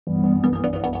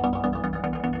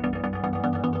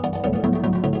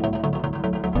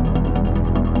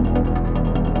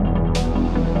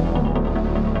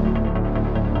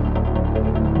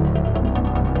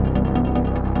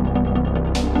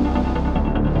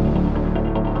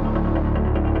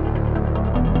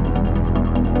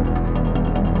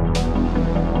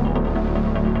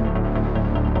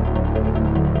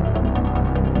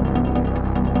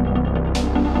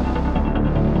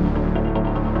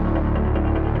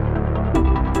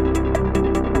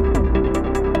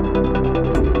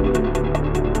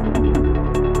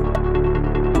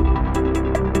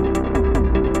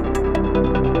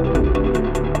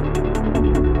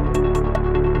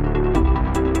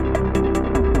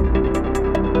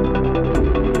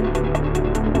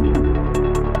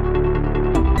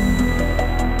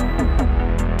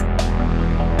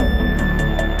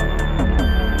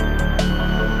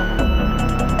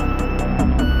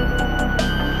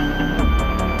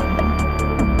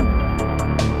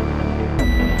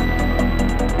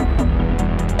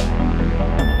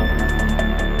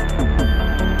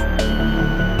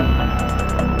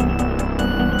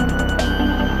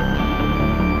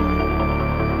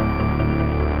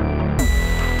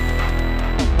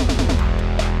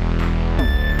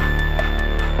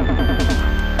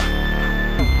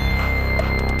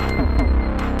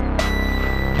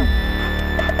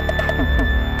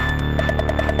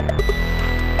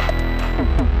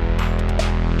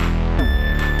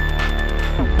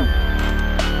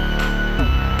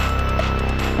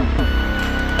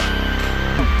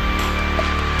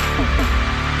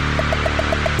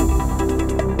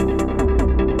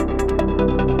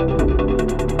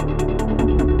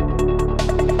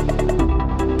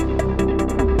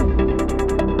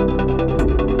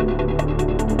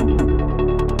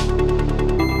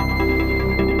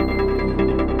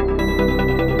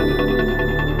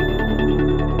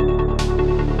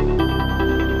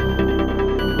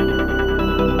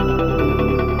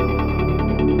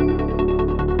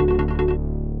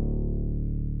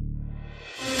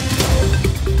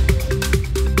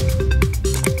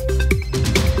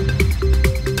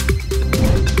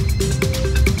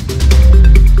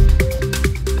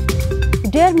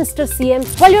there, Mr.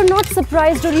 CM, while you're not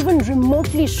surprised or even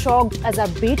remotely shocked as our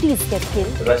betis get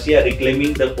killed. Russia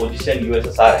reclaiming the position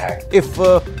USSR had. If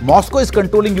Moscow is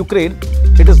controlling Ukraine,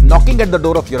 it is knocking at the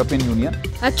door of European Union.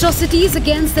 Atrocities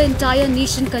against the entire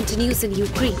nation continues in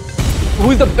Ukraine.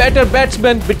 Who is the better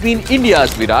batsman between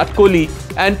India's Virat Kohli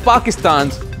and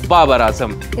Pakistan's Babar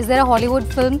Azam? Is there a Hollywood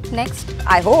film next?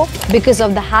 I hope. Because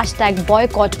of the hashtag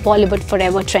boycott Bollywood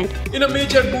forever trend. In a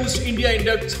major boost, India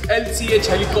inducts LCH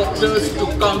helicopters to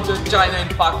counter China and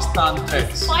Pakistan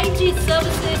threats. 5G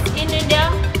services in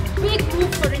India, big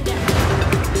move for India.